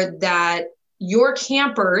ensure that your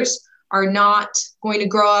campers are not going to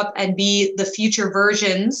grow up and be the future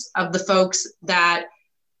versions of the folks that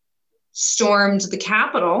stormed the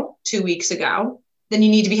Capitol 2 weeks ago, then you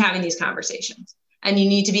need to be having these conversations, and you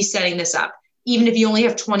need to be setting this up. Even if you only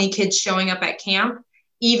have 20 kids showing up at camp,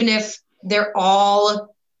 even if they're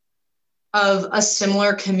all of a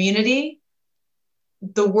similar community,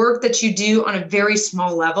 the work that you do on a very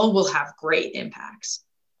small level will have great impacts.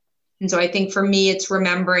 And so I think for me, it's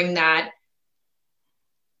remembering that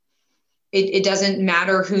it doesn't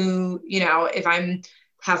matter who, if I'm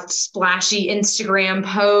have splashy Instagram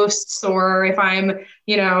posts, or if I'm,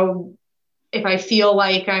 if I feel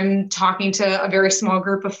like I'm talking to a very small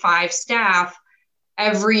group of 5 staff,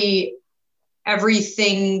 everything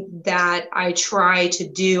that I try to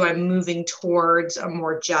do, I'm moving towards a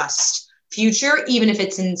more just future, even if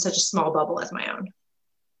it's in such a small bubble as my own.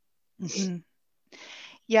 Mm-hmm.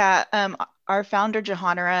 Yeah. our founder,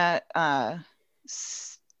 Jahanara,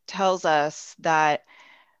 tells us that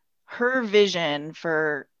her vision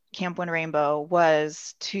for Camp One Rainbow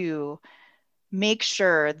was to make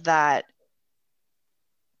sure that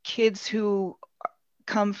kids who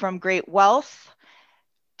come from great wealth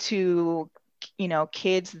to, you know,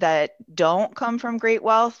 kids that don't come from great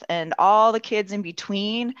wealth and all the kids in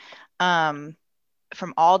between,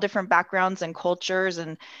 from all different backgrounds and cultures,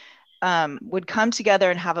 and would come together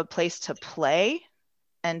and have a place to play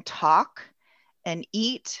and talk and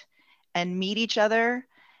eat and meet each other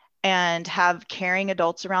and have caring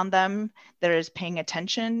adults around them that is paying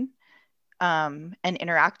attention, and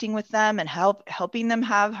interacting with them and helping them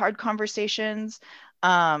have hard conversations.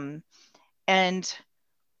 And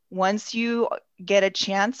once you get a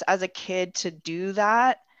chance as a kid to do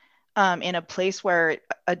that, in a place where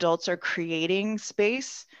adults are creating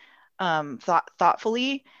space,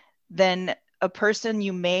 thoughtfully, then a person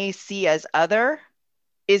you may see as other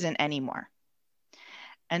isn't anymore.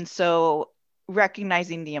 And so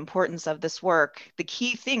recognizing the importance of this work, the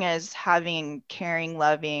key thing is having caring,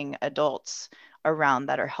 loving adults around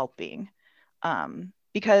that are helping.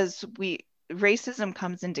 Because racism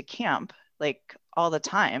comes into camp like all the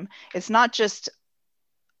time. It's not just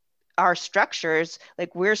our structures,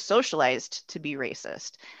 like we're socialized to be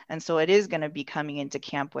racist. And so it is going to be coming into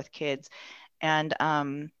camp with kids. And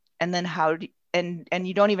then and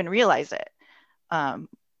you don't even realize it.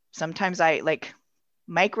 Sometimes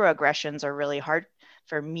microaggressions are really hard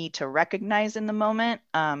for me to recognize in the moment.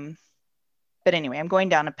 But anyway, I'm going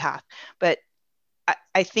down a path. But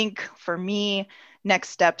I think for me, next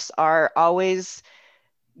steps are always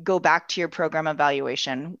go back to your program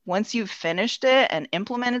evaluation. Once you've finished it and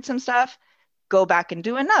implemented some stuff, go back and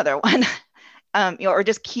do another one. Or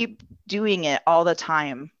just keep doing it all the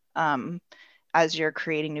time, as you're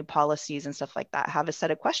creating new policies and stuff like that. Have a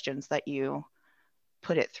set of questions that you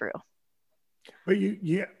put it through. But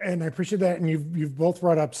and I appreciate that. And you've both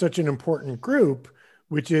brought up such an important group,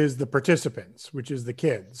 which is the participants, which is the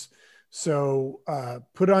kids. So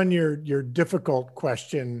put on your difficult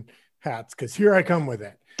question hats, because here I come with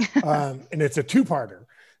it. And it's a two-parter.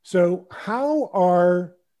 So how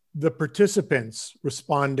are the participants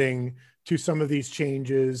responding to some of these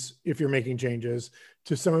changes, if you're making changes,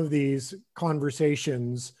 to some of these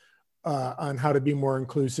conversations on how to be more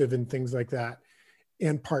inclusive and things like that?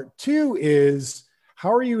 And part two is,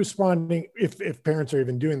 how are you responding if parents are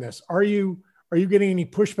even doing this? Are you getting any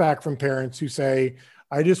pushback from parents who say,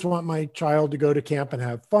 I just want my child to go to camp and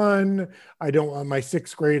have fun. I don't want my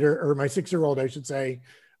sixth grader, or my 6-year-old, I should say,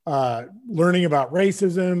 learning about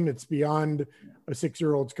racism. It's beyond a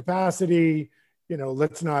 6-year-old's capacity. You know,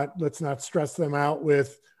 let's not stress them out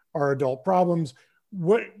with our adult problems.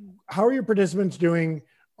 How are your participants doing?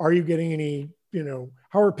 Are you getting any,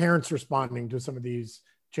 how are parents responding to some of these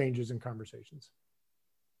changes in conversations?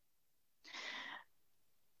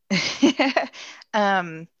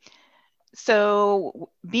 So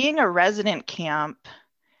being a resident camp,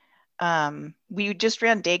 we just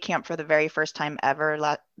ran day camp for the very first time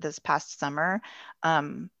ever this past summer.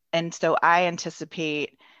 And so I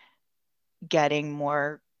anticipate getting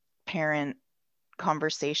more parent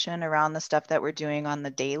conversation around the stuff that we're doing on the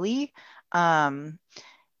daily. But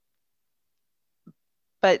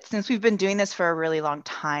since we've been doing this for a really long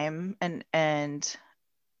time, and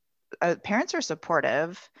parents are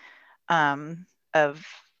supportive of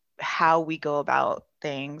how we go about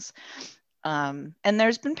things. And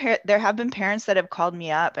there have been parents that have called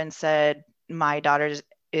me up and said, my daughter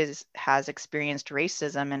has experienced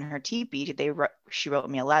racism in her teepee. She wrote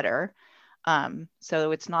me a letter.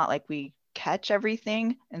 So it's not like we catch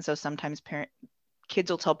everything. And so sometimes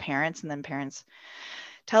kids will tell parents, and then parents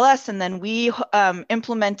tell us. And then we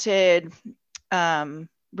implemented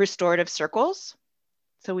restorative circles.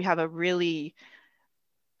 So we have a really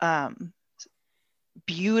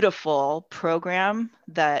beautiful program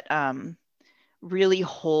that really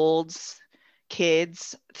holds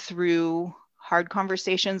kids through hard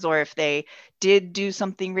conversations, or if they did do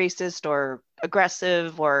something racist or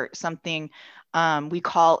aggressive or something, we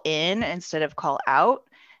call in instead of call out,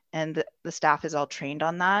 and the staff is all trained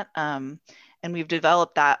on that. And we've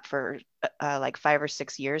developed that for like 5 or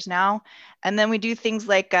 6 years now. And then we do things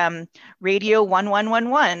like Radio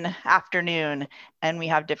 1111 afternoon, and we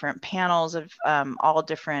have different panels of all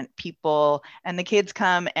different people, and the kids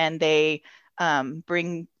come and they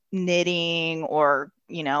bring knitting or,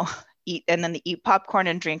 eat, and then they eat popcorn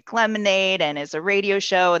and drink lemonade, and it's a radio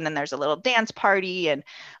show, and then there's a little dance party, and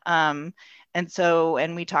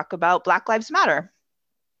we talk about Black Lives Matter,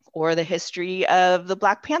 or the history of the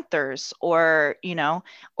Black Panthers, or,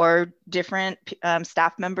 or different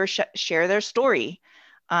staff members share their story.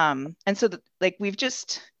 And so we've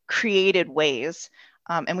just created ways,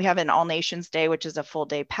 and we have an All Nations Day, which is a full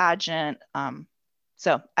day pageant.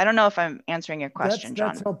 So I don't know if I'm answering your question, John.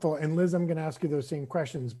 That's helpful. And Liz, I'm going to ask you those same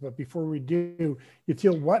questions, but before we do,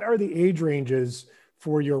 Yatil, what are the age ranges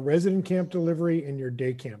for your resident camp delivery and your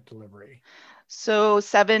day camp delivery? So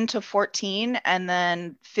 7 to 14, and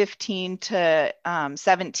then 15 to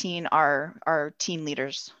 17 are teen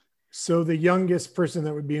leaders. So the youngest person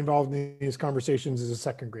that would be involved in these conversations is a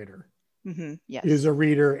second grader. Mm-hmm. Yes. Is a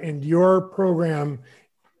reader, and your program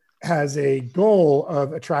has a goal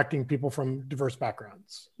of attracting people from diverse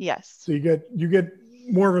backgrounds. Yes. So you get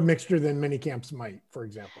more of a mixture than many camps might, for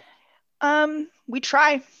example. We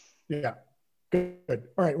try. Yeah. Good.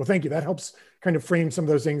 All right. Well, thank you. That helps kind of frame some of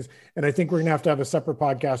those things. And I think we're going to have a separate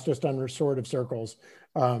podcast just on restorative circles.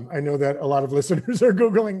 I know that a lot of listeners are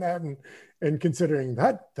Googling that and considering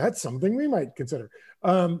that's something we might consider.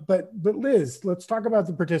 But Liz, let's talk about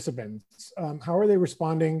the participants. How are they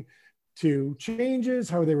responding to changes?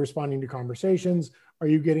 How are they responding to conversations? Are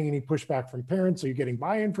you getting any pushback from parents? Are you getting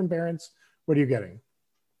buy-in from parents? What are you getting?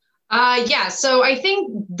 Yeah, so I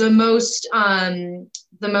think the most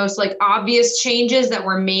like obvious changes that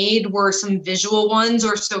were made were some visual ones.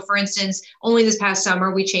 Or so, for instance, only this past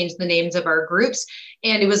summer, we changed the names of our groups,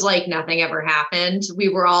 and it was like nothing ever happened. We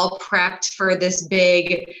were all prepped for this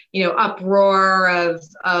big, uproar of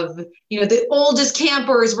the oldest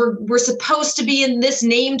campers were supposed to be in this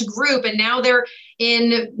named group, and now they're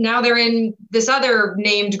in this other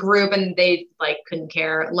named group, and they couldn't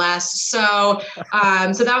care less. So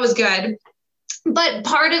that was good. But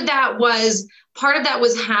part of that was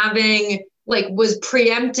was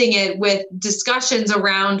preempting it with discussions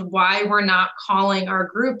around why we're not calling our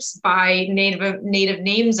groups by native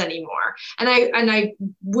names anymore. And I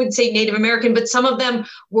would say Native American, but some of them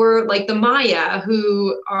were like the Maya,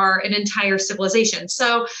 who are an entire civilization.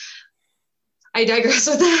 So I digress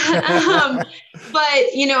with that. But,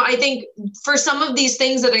 I think for some of these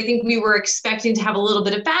things that I think we were expecting to have a little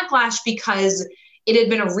bit of backlash because it had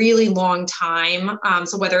been a really long time.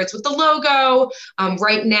 So whether it's with the logo,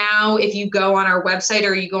 right now, if you go on our website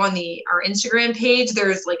or you go on our Instagram page,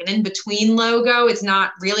 there's an in-between logo. It's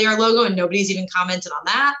not really our logo, and nobody's even commented on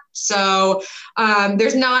that. So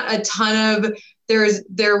there's not a ton of,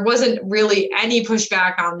 there wasn't really any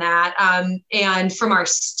pushback on that. And from our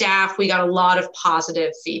staff, we got a lot of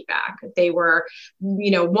positive feedback. They were,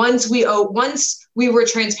 once we were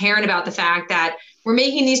transparent about the fact that we're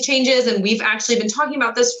making these changes and we've actually been talking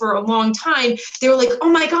about this for a long time, they were like,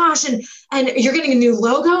 oh my gosh, and you're getting a new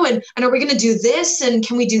logo, and are we going to do this, and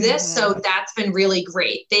can we do this? Mm-hmm. So that's been really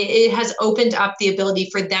great. It has opened up the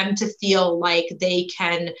ability for them to feel like they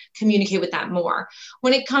can communicate with that more.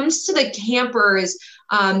 When it comes to the campers,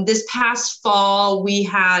 this past fall, we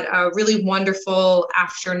had a really wonderful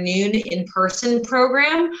afternoon in-person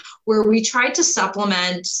program where we tried to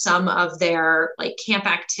supplement some of their camp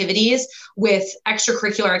activities with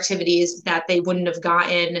extracurricular activities that they wouldn't have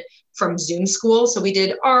gotten from Zoom school. So we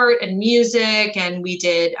did art and music, and we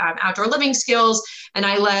did outdoor living skills, and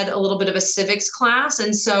I led a little bit of a civics class.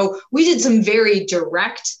 And so we did some very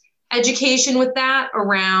direct education with that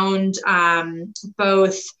around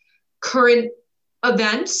both current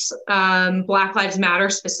events, Black Lives Matter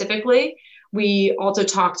specifically. We also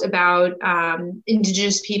talked about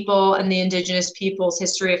Indigenous people and the Indigenous people's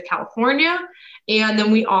history of California. And then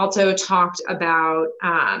we also talked about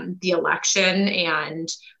the election and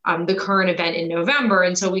the current event in November.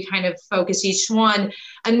 And so we kind of focused each one.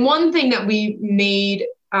 And one thing that we made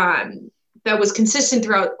that was consistent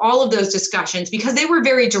throughout all of those discussions, because they were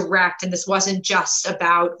very direct, and this wasn't just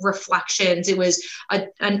about reflections. It was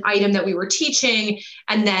an item that we were teaching,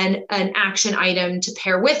 and then an action item to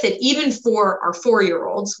pair with it. Even for our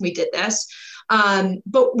 4-year-olds, we did this.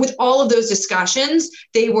 But with all of those discussions,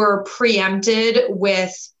 they were preempted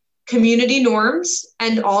with community norms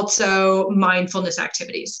and also mindfulness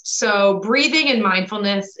activities. So breathing and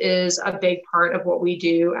mindfulness is a big part of what we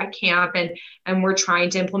do at camp, and we're trying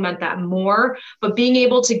to implement that more. But being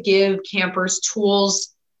able to give campers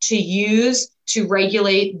tools to use to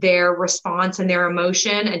regulate their response and their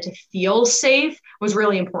emotion and to feel safe was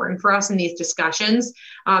really important for us in these discussions.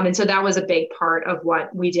 And so that was a big part of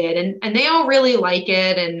what we did. And they all really like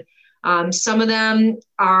it. And some of them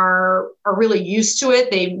are really used to it.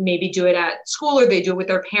 They maybe do it at school or they do it with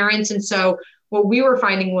their parents. And so what we were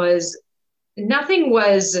finding was nothing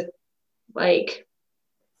was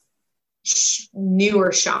new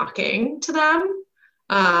or shocking to them.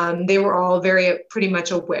 They were all pretty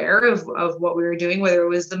much aware of what we were doing, whether it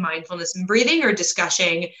was the mindfulness and breathing or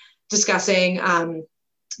discussing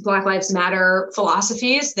Black Lives Matter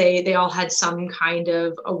philosophies. They all had some kind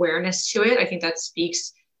of awareness to it. I think that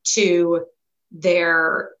speaks to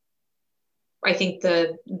the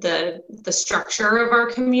structure of our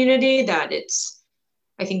community, that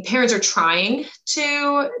I think parents are trying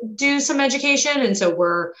to do some education. And so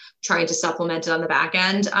we're trying to supplement it on the back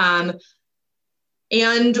end.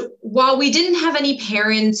 And while we didn't have any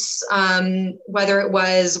parents, whether it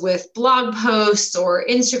was with blog posts or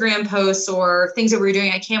Instagram posts or things that we were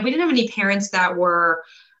doing at camp, we didn't have any parents that were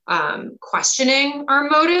questioning our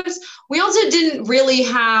motives. We also didn't really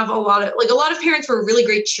have a lot of parents were really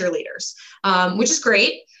great cheerleaders, which is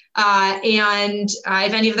great. And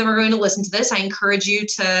if any of them are going to listen to this, I encourage you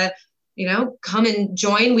to, come and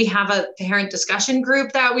join. We have a parent discussion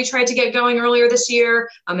group that we tried to get going earlier this year,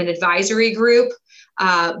 an advisory group.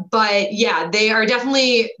 But yeah, they are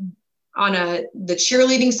definitely on the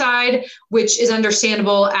cheerleading side, which is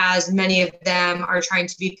understandable, as many of them are trying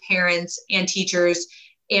to be parents and teachers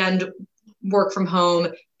and work from home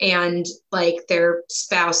and like their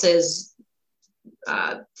spouse's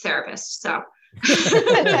therapist. So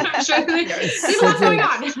there's lots going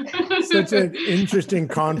on. Such an interesting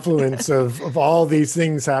confluence of all these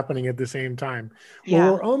things happening at the same time. Yeah.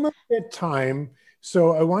 Well, we're almost at time.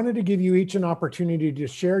 So I wanted to give you each an opportunity to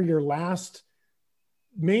share your last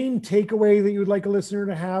main takeaway that you would like a listener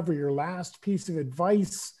to have, or your last piece of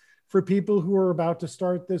advice for people who are about to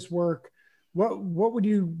start this work. What would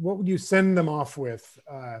you send them off with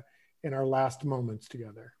in our last moments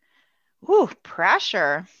together? Ooh,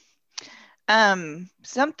 pressure.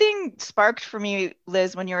 Something sparked for me,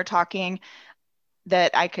 Liz, when you were talking,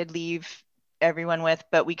 that I could leave everyone with,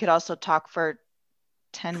 but we could also talk for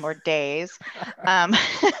 10 more days,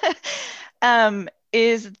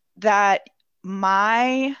 is that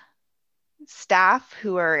my staff,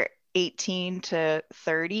 who are 18 to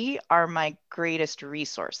 30, are my greatest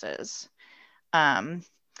resources. And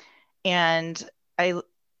I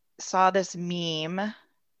saw this meme.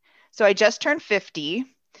 So I just turned 50,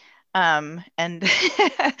 and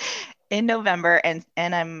in November, and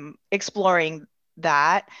I'm exploring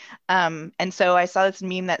that. And so I saw this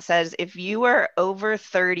meme that says, if you are over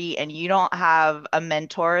 30 and you don't have a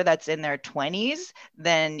mentor that's in their 20s,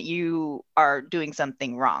 then you are doing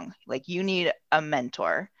something wrong. Like, you need a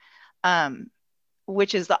mentor,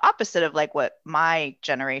 which is the opposite of like what my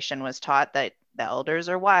generation was taught, that the elders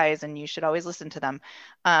are wise and you should always listen to them.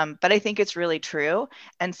 But I think it's really true.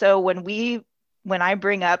 And so when I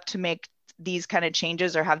bring up to make these kind of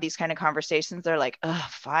changes or have these kind of conversations, they're like, oh,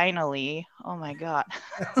 finally. Oh my God.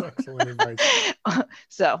 That's excellent advice.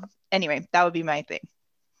 So anyway, that would be my thing.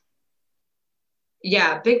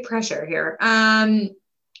 Yeah, big pressure here.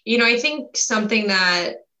 I think something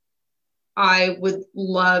that I would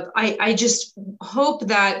love, I just hope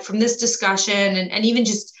that from this discussion and even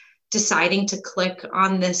just deciding to click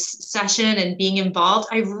on this session and being involved,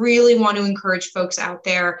 I really want to encourage folks out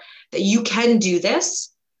there that you can do this.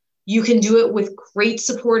 You can do it with great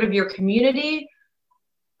support of your community.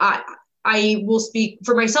 I will speak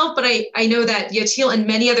for myself, but I know that Yatil and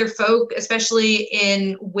many other folk, especially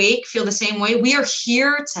in Wake, feel the same way. We are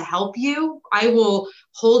here to help you. I will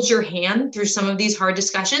hold your hand through some of these hard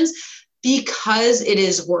discussions because it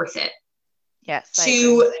is worth it. Yes.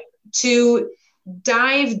 To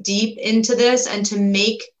dive deep into this and to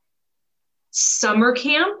make summer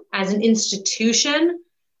camp as an institution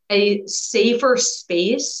a safer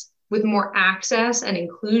space with more access and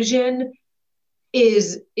inclusion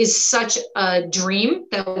is such a dream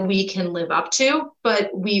that we can live up to, but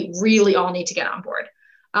we really all need to get on board.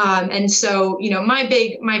 And so, my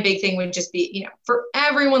big thing would just be, for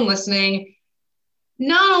everyone listening,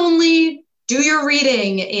 not only do your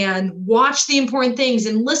reading and watch the important things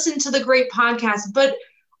and listen to the great podcasts, but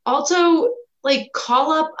also like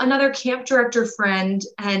call up another camp director friend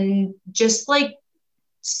and just like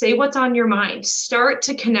say what's on your mind. Start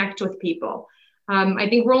to connect with people. I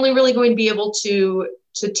think we're only really going to be able to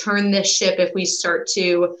turn this ship if we start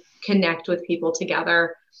to connect with people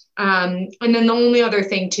together. And then the only other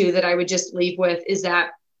thing too that I would just leave with is that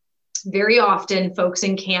very often folks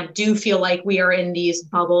in camp do feel like we are in these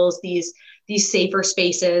bubbles, these safer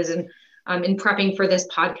spaces. And in prepping for this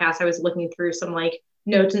podcast, I was looking through some like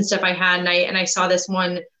notes and stuff I had, and I saw this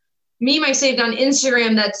one meme I saved on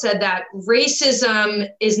Instagram that said that racism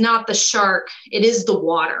is not the shark, it is the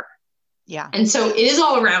water. Yeah. And so it is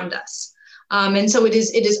all around us. And so it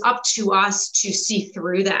is up to us to see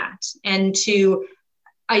through that and to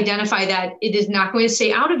identify that it is not going to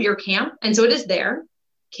stay out of your camp. And so it is there.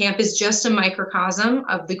 camp is just a microcosm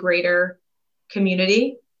of the greater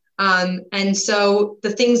community. And so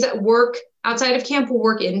the things that work outside of camp will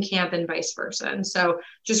work in camp and vice versa. And so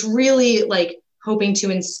just really like hoping to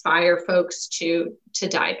inspire folks to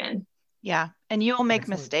dive in. Yeah. And you will make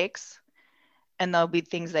Excellent. mistakes, and there'll be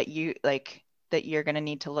things that you like that you're going to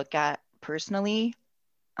need to look at personally.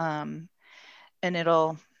 And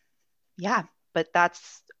it'll, yeah, but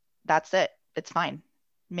that's it. It's fine.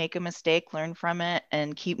 Make a mistake, learn from it,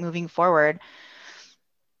 and keep moving forward.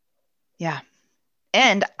 Yeah.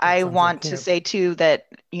 And I want to say too that,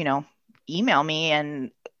 you know, email me,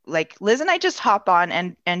 and like Liz and I just hop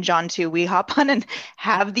on, and John too, we hop on and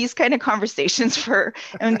have these kind of conversations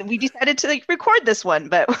and we decided to like record this one,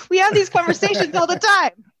 but we have these conversations all the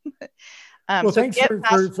time. Well, so thanks for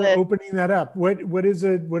opening that up. What is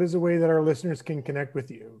a way that our listeners can connect with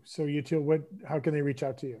you? So Yatil, how can they reach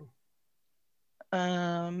out to you?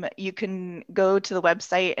 You can go to the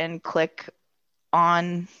website and click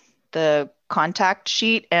on the contact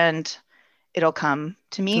sheet, and it'll come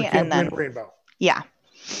to me. So Camp and then Win a Rainbow. Yeah.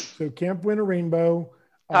 So Camp Win a Rainbow.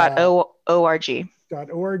 .org.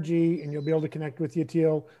 And you'll be able to connect with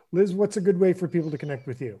Yatil. Liz, what's a good way for people to connect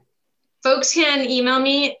with you? Folks can email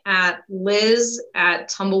me at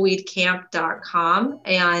liz@tumbleweedcamp.com.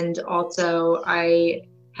 And also I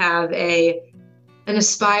have an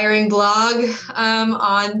aspiring blog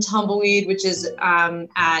on Tumbleweed, which is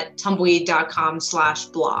at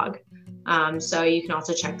tumbleweed.com/blog. So you can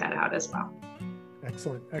also check that out as well.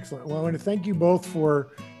 Excellent. Excellent. Well, I want to thank you both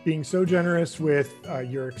for being so generous with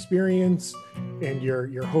your experience and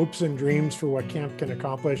your hopes and dreams for what camp can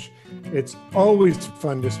accomplish. It's always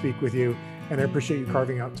fun to speak with you, and I appreciate you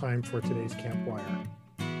carving out time for today's Camp Wire.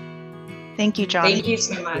 Thank you, John. Thank you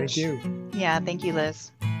so much. Thank you. Yeah, thank you,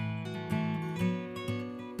 Liz.